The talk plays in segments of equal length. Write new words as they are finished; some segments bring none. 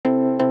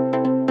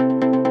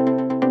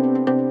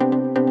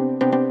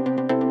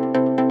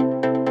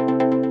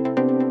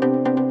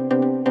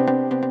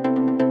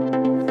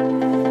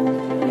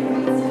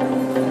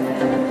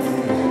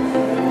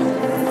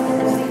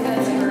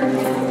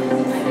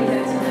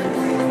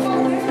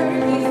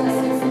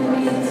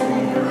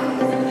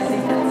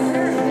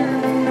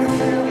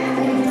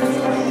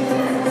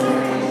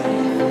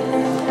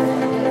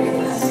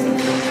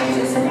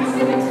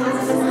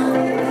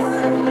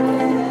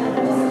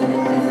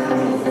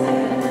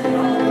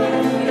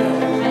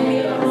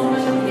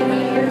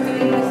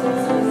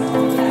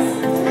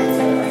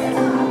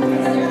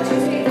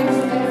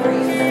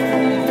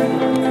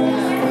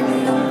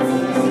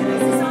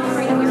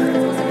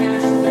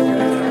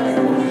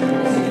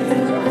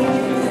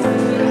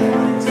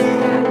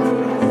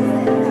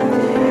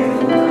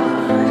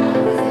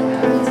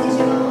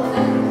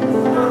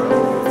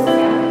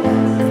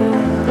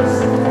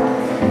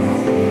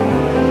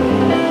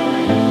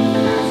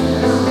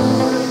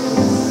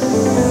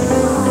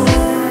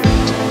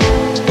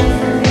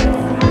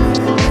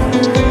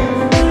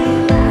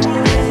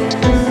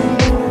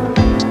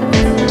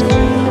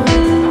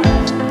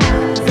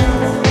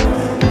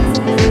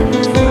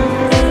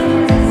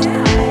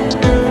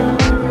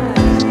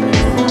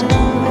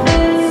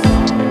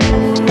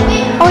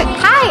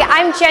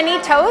Jenny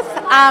Toth.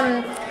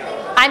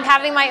 I'm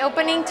having my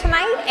opening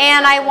tonight,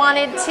 and I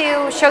wanted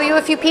to show you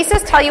a few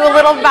pieces, tell you a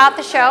little about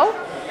the show.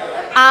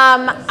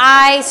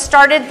 I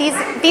started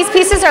these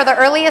pieces are the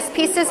earliest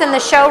pieces in the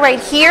show right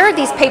here,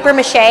 these paper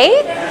mache.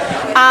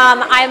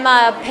 I'm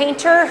a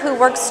painter who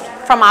works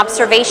from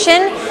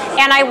observation,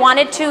 and I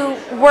wanted to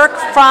work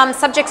from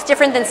subjects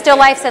different than still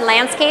lifes and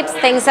landscapes,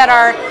 things that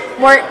are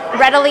more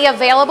readily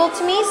available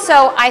to me.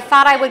 So I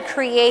thought I would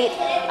create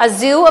a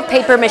zoo of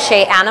paper mache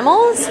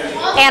animals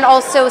and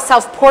also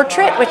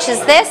self-portrait, which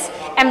is this,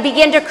 and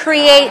begin to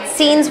create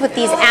scenes with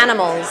these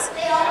animals.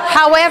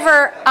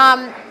 However,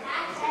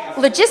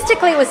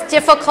 logistically it was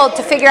difficult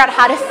to figure out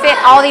how to fit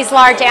all these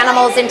large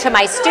animals into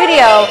my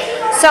studio,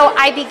 so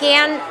I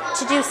began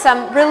to do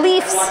some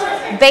reliefs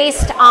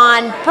based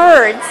on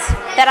birds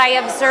that I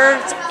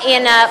observed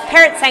in a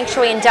parrot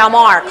sanctuary in Del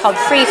Mar called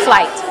Free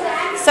Flight.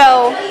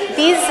 So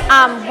these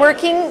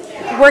working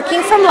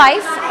from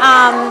life,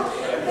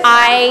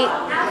 I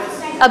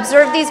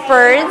observed these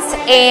birds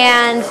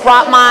and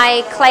brought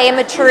my clay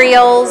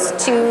materials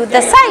to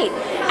the site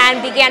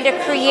and began to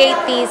create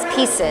these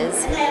pieces.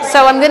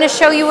 So I'm going to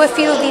show you a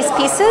few of these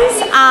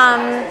pieces,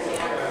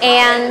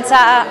 and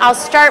I'll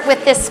start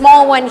with this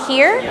small one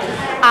here.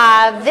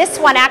 This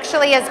one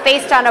actually is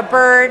based on a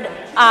bird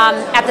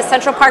at the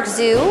Central Park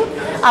Zoo,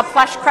 a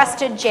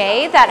plush-crested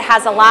jay that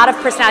has a lot of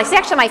personality. He's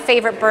actually my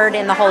favorite bird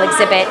in the whole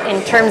exhibit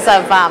in terms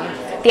of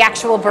the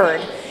actual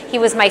bird. He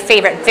was my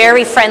favorite.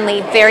 Very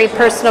friendly, very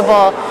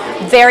personable,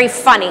 very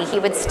funny. He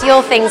would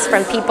steal things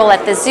from people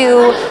at the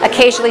zoo,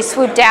 occasionally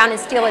swoop down and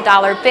steal a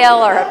dollar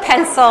bill or a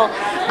pencil,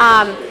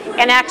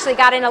 and actually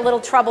got in a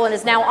little trouble and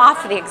is now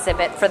off the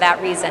exhibit for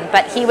that reason.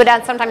 But he would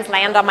sometimes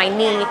land on my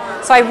knee,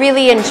 so I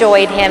really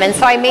enjoyed him. And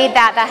so I made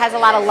that has a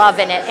lot of love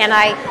in it. And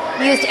I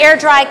used air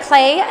dry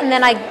clay, and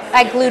then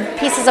I glued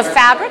pieces of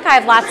fabric. I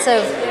have lots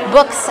of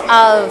books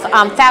of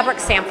fabric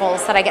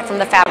samples that I get from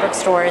the fabric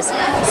stores.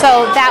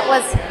 So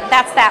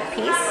that's that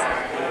piece.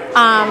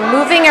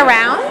 Moving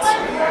around,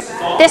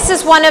 this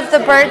is one of the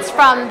birds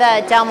from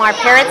the Del Mar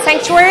Parrot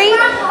Sanctuary.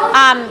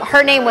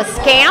 Her name was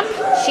Scamp.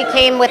 She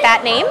came with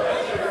that name.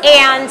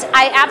 And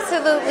I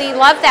absolutely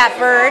love that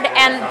bird.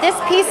 And this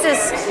piece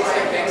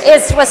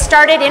was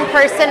started in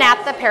person at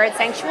the Parrot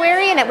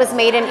Sanctuary, and it was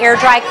made in air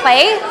dry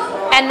clay,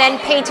 and then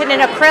painted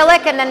in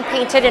acrylic, and then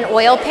painted in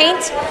oil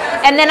paint.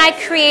 And then I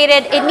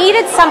created, it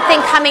needed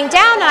something coming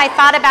down, and I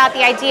thought about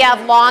the idea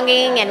of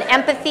longing and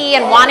empathy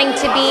and wanting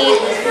to be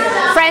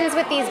friends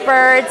with these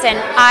birds.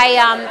 And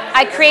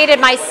I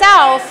created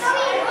myself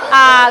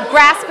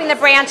grasping the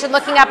branch and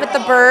looking up at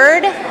the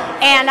bird,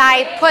 and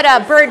I put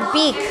a bird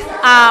beak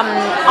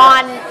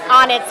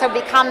on it, so it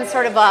becomes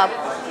sort of a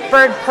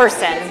bird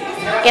person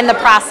in the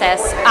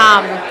process.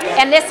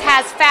 And this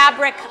has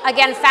fabric,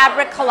 again,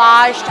 fabric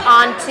collaged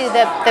onto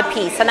the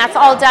piece, and that's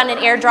all done in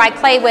air dry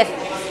clay with,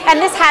 and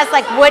this has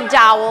like wood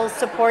dowels,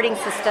 supporting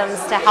systems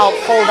to help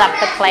hold up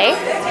the clay.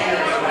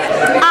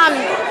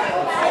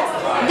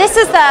 This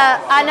is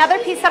another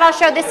piece that I'll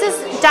show. This is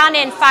done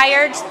in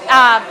fired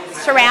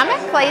ceramic,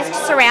 glazed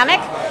ceramic,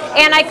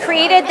 and I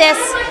created this,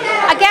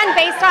 again,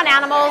 based on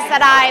animals that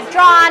I've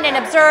drawn and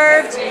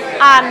observed.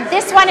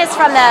 This one is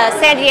from the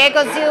San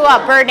Diego Zoo,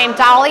 a bird named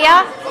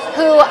Dahlia,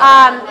 who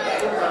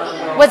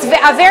was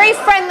a very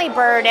friendly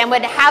bird and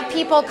would have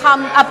people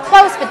come up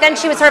close, but then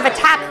she would sort of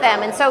attack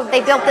them, and so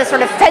they built this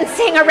sort of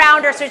fencing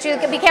around her, so she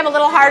became a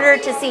little harder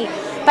to see.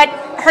 But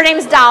her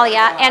name's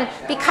Dahlia, and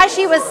because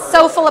she was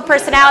so full of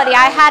personality,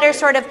 I had her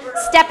sort of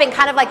stepping,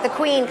 kind of like the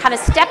queen, kind of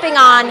stepping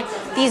on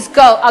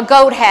a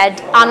goat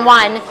head on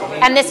one.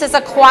 And this is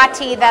a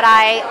coati that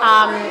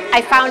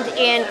I found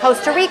in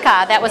Costa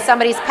Rica that was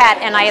somebody's pet,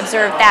 and I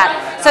observed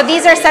that. So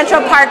these are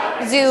Central Park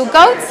Zoo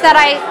goats that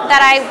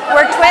I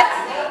worked with.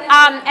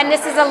 And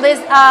this is a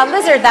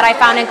lizard that I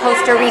found in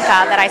Costa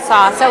Rica that I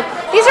saw. So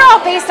these are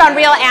all based on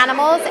real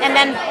animals, and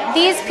then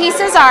these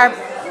pieces are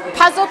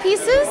puzzle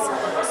pieces.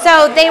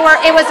 So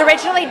it was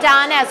originally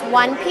done as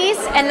one piece,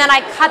 and then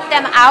I cut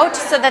them out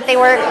so that they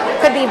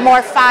could be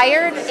more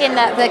fired.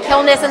 The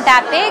kiln isn't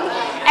that big,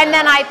 and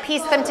then I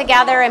pieced them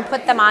together and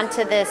put them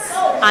onto this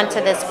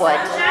wood.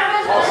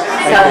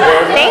 So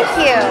thank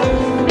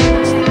you.